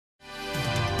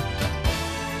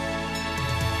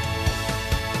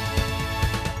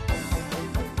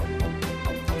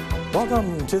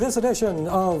Welcome to this edition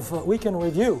of Week in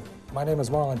Review. My name is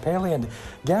Marlon Paley, and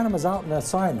Ganem is out on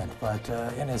assignment, but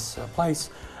in his place,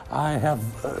 I have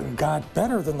got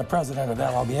better than the president of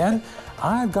LLBN.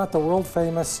 I've got the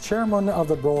world-famous chairman of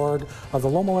the board of the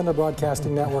Loma Linda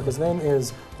Broadcasting Network. His name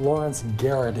is Lawrence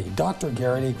Garrity, Dr.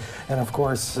 Garrity, and of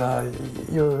course,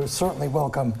 you're certainly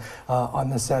welcome on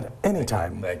this set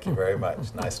anytime. Thank you very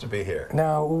much. Nice to be here.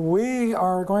 Now, we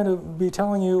are going to be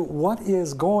telling you what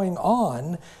is going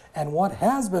on and what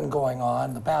has been going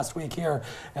on the past week here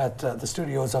at the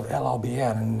studios of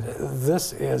LLBN, and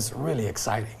this is really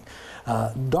exciting.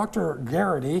 Dr.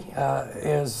 Garrity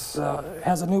has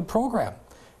a new program.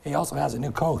 He also has a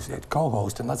new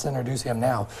co-host, and let's introduce him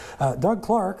now. Doug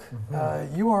Clark,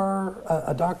 you are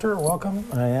a doctor. Welcome.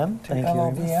 I am. Thank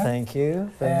you. Thank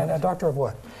you. And a doctor of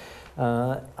what?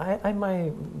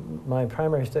 My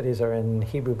primary studies are in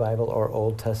Hebrew Bible or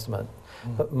Old Testament,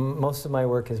 but most of my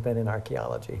work has been in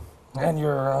archaeology. And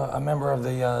you're a member of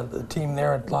the team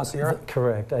there at La Sierra?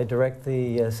 Correct. I direct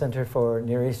the Center for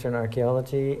Near Eastern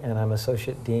Archaeology, and I'm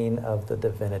Associate Dean of the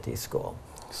Divinity School.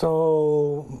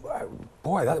 So,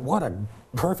 boy, what a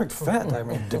perfect fit. I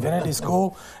mean, Divinity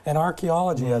School and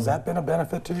archaeology, has that been a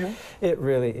benefit to you? It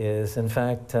really is. In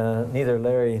fact, neither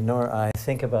Larry nor I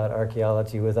think about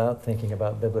archaeology without thinking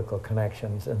about biblical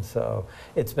connections, and so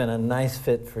it's been a nice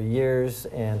fit for years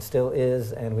and still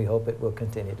is, and we hope it will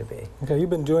continue to be. Okay, you've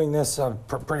been doing this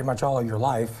pretty much all of your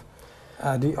life.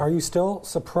 Are you still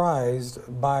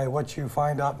surprised by what you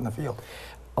find out in the field?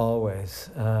 Always.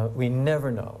 We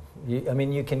never know. I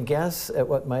mean, you can guess at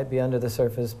what might be under the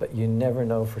surface, but you never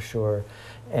know for sure.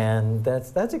 And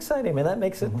that's exciting. I mean, that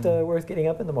makes it worth getting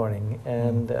up in the morning.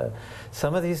 And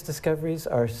some of these discoveries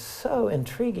are so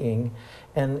intriguing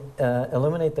and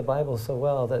illuminate the Bible so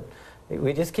well that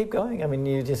we just keep going. I mean,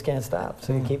 you just can't stop,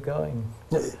 so you keep going.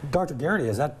 Dr. Garrity,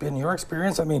 has that been your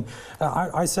experience? I mean,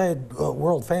 I say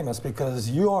world famous because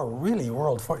you are really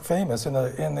world famous in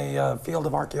the field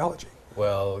of archaeology.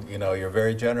 Well, you know, you're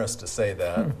very generous to say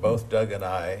that. Both Doug and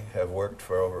I have worked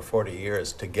for over 40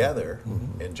 years together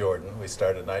in Jordan. We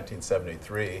started in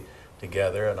 1973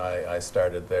 together, and I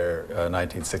started there in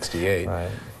 1968. Right.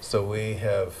 So we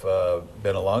have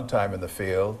been a long time in the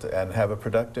field and have a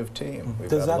productive team. We've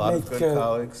got a lot of good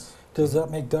colleagues. Does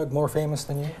that make Doug more famous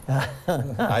than you?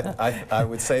 I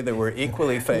would say that we're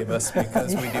equally famous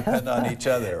because we depend on each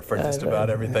other for just about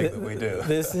everything that we do.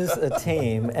 This is a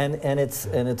team, and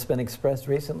it's been expressed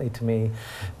recently to me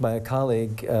by a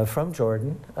colleague from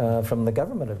Jordan, from the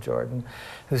government of Jordan,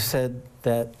 who said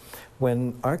that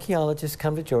when archaeologists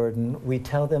come to Jordan, we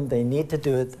tell them they need to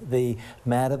do it the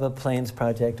Madaba Plains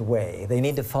Project way. They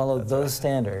need to follow those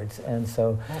standards, and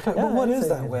so. Okay, well, what is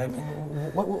that way? I mean,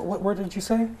 what word did you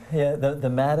say? Yeah, the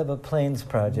Madaba Plains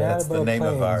Project. That's the name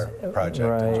of our project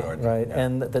in Jordan. Right, yeah.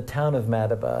 And the town of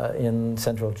Madaba in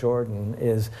central Jordan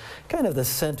is kind of the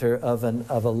center of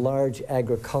a large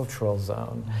agricultural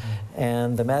zone.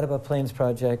 And the Madaba Plains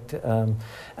Project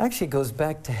actually goes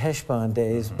back to Heshbon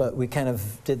days, but we kind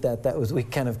of did that. We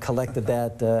kind of collected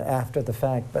that after the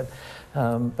fact,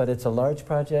 but it's a large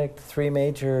project, 3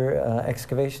 major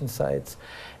excavation sites,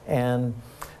 and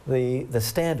the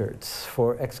standards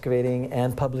for excavating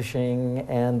and publishing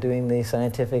and doing the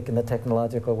scientific and the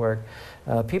technological work,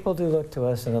 people do look to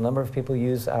us, and a number of people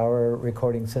use our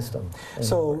recording system.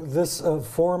 So this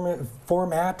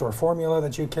format or formula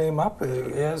that you came up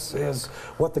is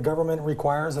what the government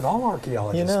requires that all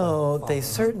archaeologists You know, follow. They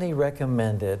certainly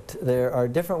recommend it. There are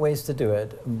different ways to do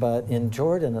it, but in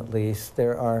Jordan at least,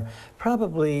 there are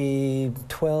probably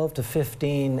 12 to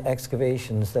 15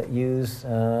 excavations that use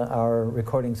our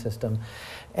recording system.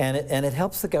 And it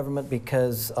helps the government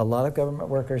because a lot of government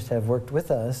workers have worked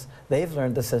with us. They've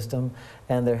learned the system,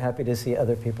 and they're happy to see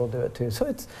other people do it too. So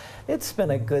it's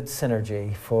been a good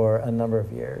synergy for a number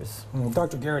of years.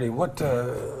 Dr. Garrity, what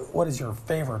is your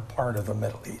favorite part of the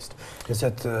Middle East? Is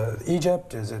it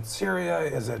Egypt? Is it Syria?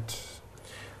 Is it?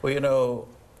 Well, you know,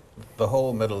 the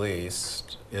whole Middle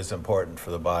East is important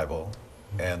for the Bible,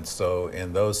 and so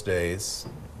in those days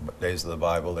of the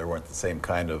Bible, there weren't the same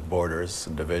kind of borders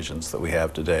and divisions that we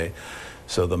have today.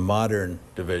 So the modern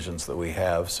divisions that we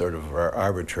have sort of are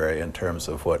arbitrary in terms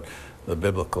of what the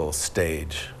biblical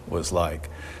stage was like.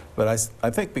 But I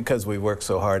think because we worked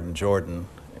so hard in Jordan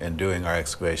in doing our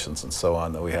excavations and so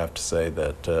on, that we have to say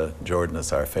that Jordan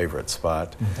is our favorite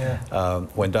spot. Yeah.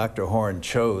 When Dr. Horn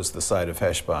chose the site of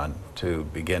Heshbon to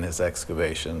begin his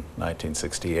excavation in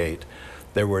 1968,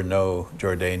 there were no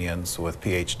Jordanians with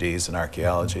PhDs in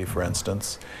archaeology, for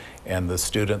instance, and the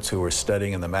students who were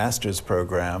studying in the master's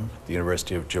program at the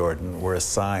University of Jordan were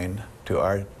assigned to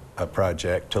our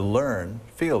project to learn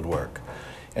field work.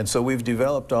 And so we've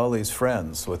developed all these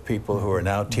friends with people who are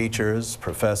now teachers,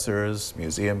 professors,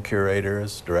 museum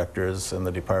curators, directors in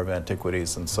the Department of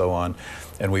Antiquities, and so on.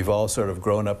 And we've all sort of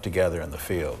grown up together in the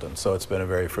field. And so it's been a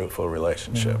very fruitful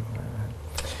relationship.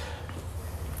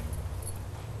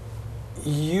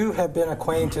 You have been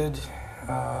acquainted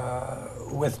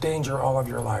with danger all of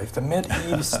your life. The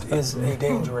Mideast is a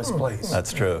dangerous place.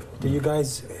 That's true. Do you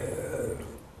guys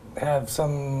have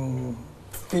some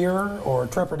fear or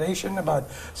trepidation about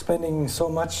spending so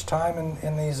much time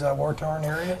in these war-torn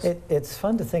areas? It's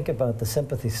fun to think about the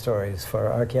sympathy stories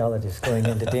for archaeologists going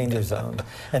into danger zones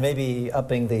and maybe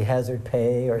upping the hazard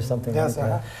pay or something like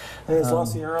that. There's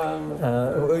also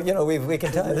your, you know, we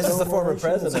can tell this is the former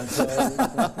president.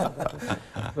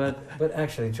 But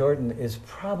actually, Jordan is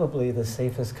probably the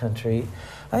safest country,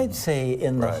 I'd say,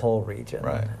 in the whole region.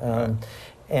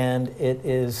 And it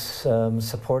is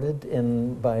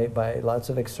supported by lots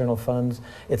of external funds.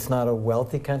 It's not a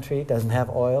wealthy country, doesn't have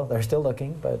oil. They're still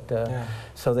looking, but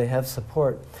so they have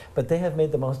support. But they have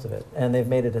made the most of it, and they've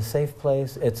made it a safe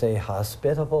place. It's a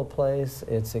hospitable place.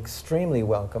 It's extremely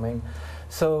welcoming.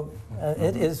 So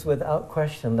it is without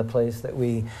question the place that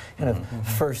we kind of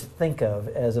first think of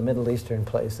as a Middle Eastern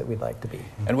place that we'd like to be.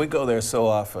 And we go there so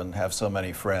often, have so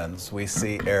many friends. We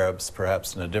see Arabs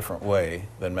perhaps in a different way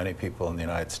than many people in the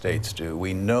United States do.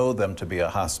 We know them to be a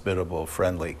hospitable,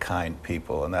 friendly, kind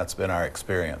people, and that's been our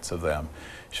experience of them.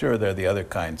 Sure, there are the other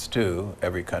kinds too.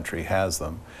 Every country has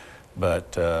them.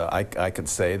 But I could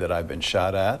say that I've been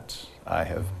shot at. I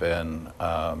have been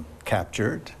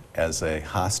captured as a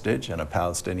hostage in a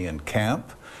Palestinian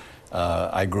camp.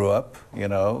 I grew up, you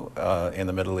know, in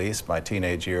the Middle East. My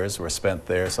teenage years were spent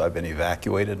there, so I've been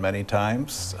evacuated many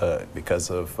times because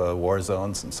of war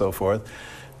zones and so forth.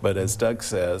 But as Doug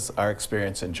says, our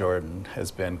experience in Jordan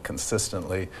has been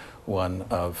consistently one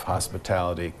of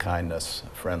hospitality, kindness,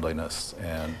 friendliness,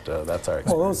 and that's our experience.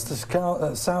 Well, those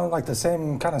just sound like the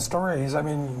same kind of stories. I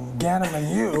mean, Ganem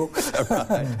and you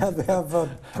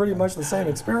have pretty much the same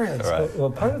experience. Right.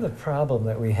 Well, part of the problem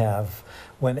that we have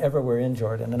whenever we're in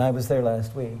Jordan, and I was there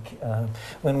last week,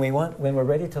 when we're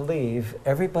ready to leave,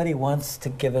 everybody wants to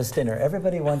give us dinner.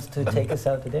 Everybody wants to take us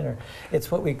out to dinner. It's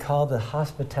what we call the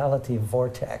hospitality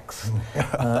vortex.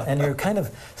 And you're kind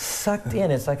of sucked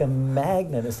in. It's like a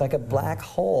magnet. It's like a black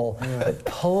hole that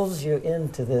pulls you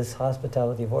into this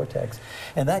hospitality vortex.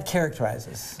 And that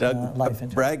characterizes Doug, life in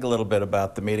Jordan. brag a little bit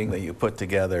about the meeting that you put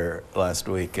together last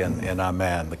week in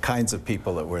Amman, the kinds of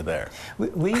people that were there.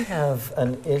 We have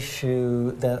an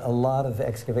issue that a lot of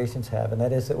excavations have, and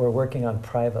that is that we're working on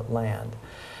private land.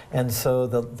 And so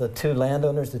the two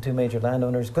landowners, the two major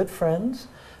landowners, good friends,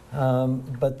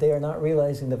 but they are not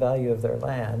realizing the value of their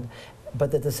land.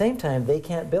 But at the same time, they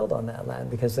can't build on that land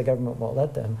because the government won't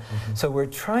let them. So we're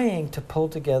trying to pull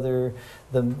together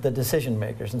the decision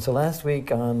makers. And so last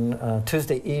week on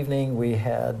Tuesday evening, we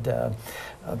had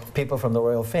people from the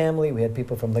royal family, we had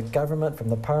people from the government, from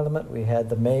the parliament, we had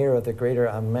the mayor of the greater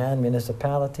Amman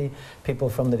municipality, people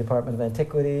from the Department of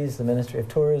Antiquities, the Ministry of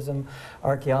Tourism,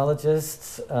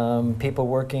 archaeologists, people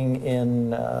working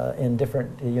in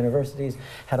different universities,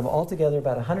 had them all together,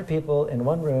 about 100 people in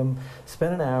one room,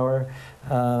 spent an hour,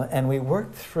 and we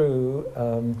worked through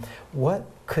what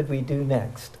could we do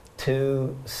next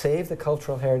to save the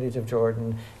cultural heritage of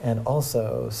Jordan and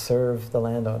also serve the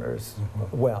landowners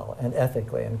well and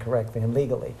ethically and correctly and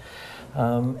legally.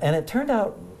 And it turned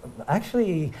out,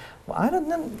 actually, I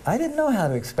didn't know how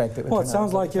to expect it would Well, turn it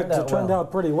sounds out, like it turned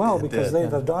out pretty well because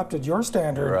they've adopted your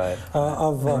standard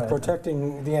of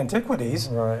protecting the antiquities.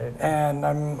 And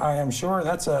I am sure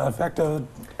that's affected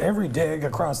every dig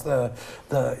across the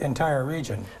entire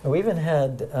region. We even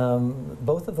had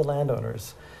both of the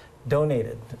landowners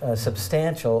donated a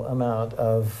substantial amount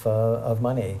of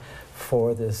money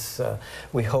for this,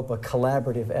 we hope, a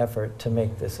collaborative effort to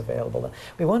make this available.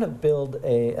 We want to build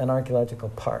an archaeological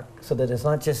park so that it's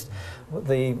not just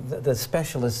the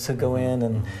specialists who go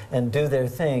in and do their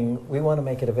thing. We want to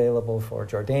make it available for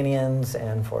Jordanians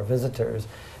and for visitors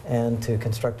and to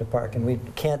construct a park. And we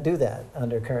can't do that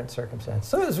under current circumstances.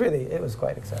 So it was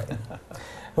quite exciting.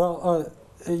 Well,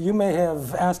 you may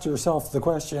have asked yourself the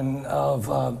question of,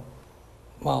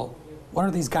 well, what are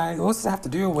these guys, what's this have to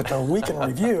do with the Week in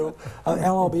Review of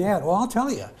LLBN? Well, I'll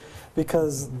tell you,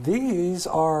 because these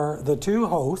are the two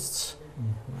hosts,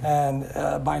 and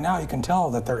by now you can tell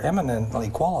that they're eminently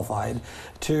qualified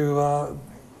to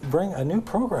bring a new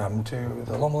program to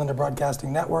the Loma Linda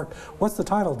Broadcasting Network. What's the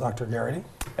title, Dr. Garrity?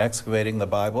 Excavating the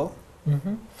Bible.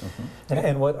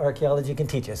 And what archaeology can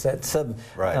teach us. That's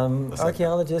Right.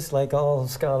 Archaeologists, like all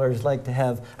scholars, like to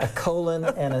have a colon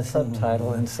and a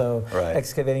subtitle, and so Right.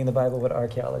 excavating the Bible, what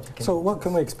archaeology can So teach what us.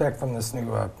 can we expect from this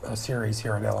new series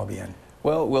here at LLBN?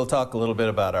 Well, we'll talk a little bit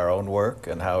about our own work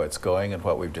and how it's going and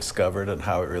what we've discovered and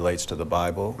how it relates to the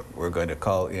Bible. We're going to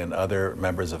call in other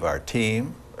members of our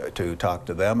team to talk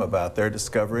to them about their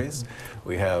discoveries.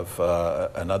 We have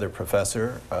another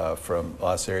professor from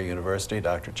La Sierra University,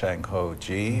 Dr. Chang Ho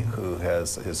Ji, who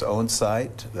has his own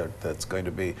site that's going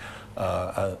to be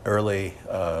an early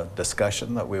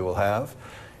discussion that we will have.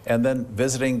 And then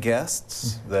visiting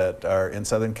guests that are in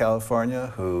Southern California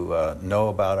who know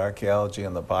about archaeology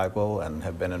and the Bible and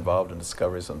have been involved in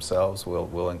discoveries themselves,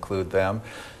 we'll include them.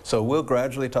 So we'll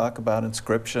gradually talk about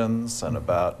inscriptions and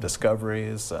about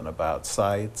discoveries and about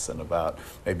sites and about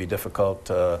maybe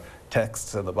difficult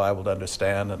texts in the Bible to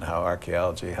understand and how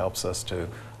archaeology helps us to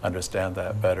understand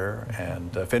that better.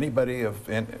 And if anybody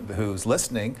who's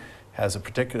listening has a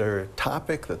particular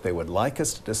topic that they would like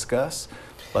us to discuss,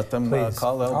 let them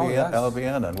call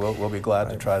LLBN, and we'll be glad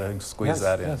to try to squeeze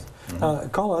that in. Yes.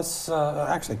 Call us,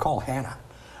 actually call Hannah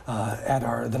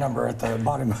at the number at the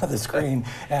bottom of the screen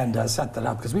and set that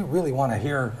up, because we really want to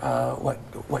hear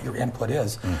what your input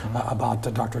is about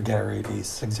Dr. Garrity's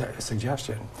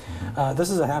suggestion. This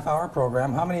is a half-hour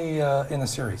program. How many in the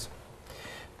series?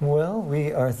 Well,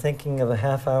 we are thinking of a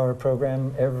half-hour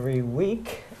program every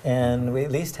week, and we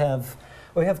at least have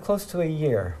close to a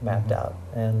year mapped out,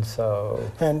 and so.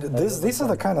 And these are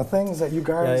the kind of things that you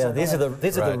guys. Yeah, these are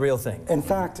the real things. In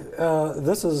fact,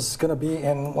 this is going to be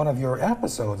in one of your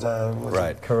episodes.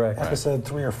 Right. Correct. Episode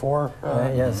 3 or 4.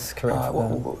 Yes, correct.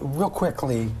 Real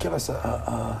quickly, give us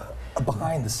a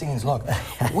behind-the-scenes look.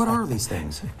 What are these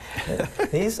things?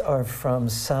 These are from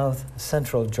south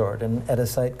central Jordan at a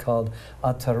site called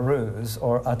Ataruz,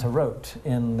 or Atarot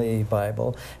in the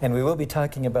Bible, and we will be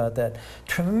talking about that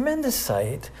tremendous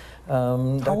site. How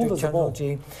old is the bowl?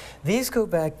 These go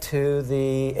back to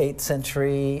the 8th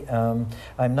century.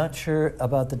 I'm not sure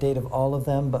about the date of all of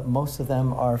them, but most of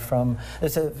them are from,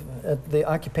 the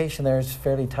occupation there is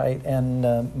fairly tight,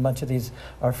 and much of these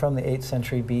are from the 8th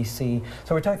century BC.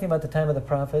 So we're talking about the time of the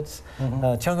prophets.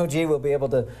 Chung Ho Ji will be able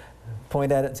to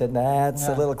point at it and say, nah, it's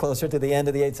a little closer to the end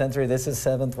of the 8th century, this is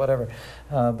 7th, whatever.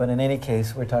 But in any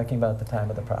case, we're talking about the time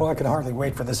of the prophets. Well, I can hardly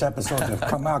wait for this episode to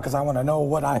come out, because I want to know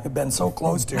what I have been so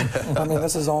close to. I mean,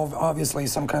 this is all obviously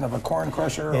some kind of a corn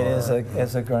crusher. It is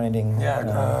a grinding,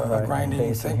 a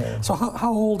grinding thing. Here. So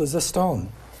how old is this stone?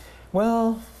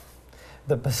 Well,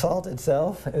 the basalt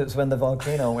itself is when the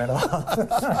volcano went off.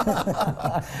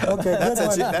 Okay,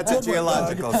 that's a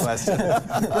geological question.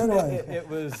 It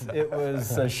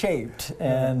was shaped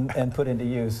and put into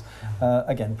use,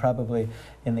 again, probably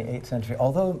in the 8th century,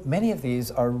 although many of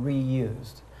these are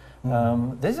reused.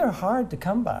 These are hard to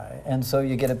come by, and so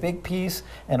you get a big piece,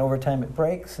 and over time it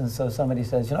breaks, and so somebody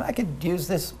says, you know, I could use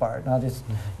this part, and I'll just,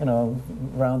 you know,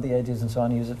 round the edges and so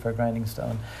on, use it for a grinding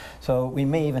stone. So we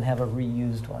may even have a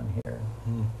reused one here.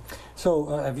 So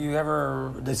have you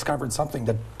ever discovered something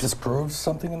that disproves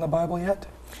something in the Bible yet?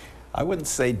 I wouldn't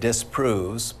say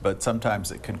disproves, but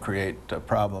sometimes it can create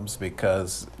problems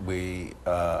because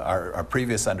our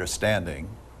previous understanding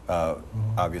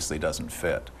obviously doesn't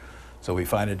fit. So we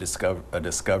find a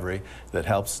discovery that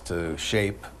helps to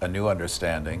shape a new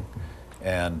understanding,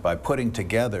 and by putting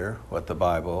together what the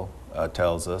Bible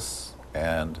tells us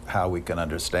and how we can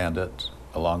understand it,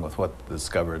 along with what's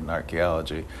discovered in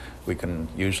archaeology, we can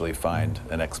usually find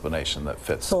an explanation that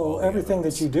fits. So everything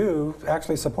that you do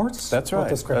actually supports what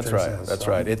the Scripture says. That's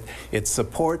right. It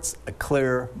supports a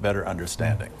clearer, better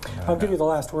understanding. I'll give you the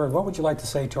last word. What would you like to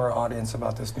say to our audience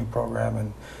about this new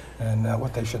program and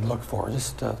what they should look for?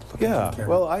 Just look into the camera.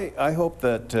 Well, I hope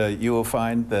that you will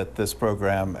find that this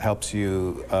program helps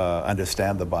you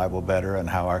understand the Bible better and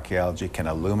how archaeology can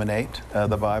illuminate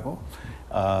the Bible.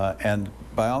 And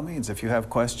by all means, if you have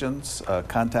questions,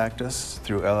 contact us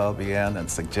through LLBN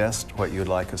and suggest what you'd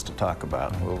like us to talk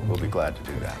about. We'll be glad to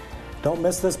do that. Don't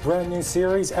miss this brand new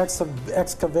series,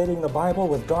 Excavating the Bible,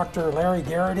 with Dr. Larry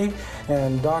Garrity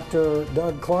and Dr.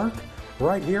 Doug Clark,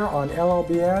 right here on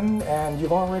LLBN. And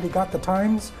you've already got the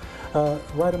times.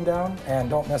 Write them down and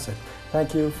don't miss it.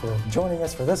 Thank you for joining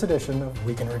us for this edition of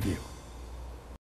Week in Review.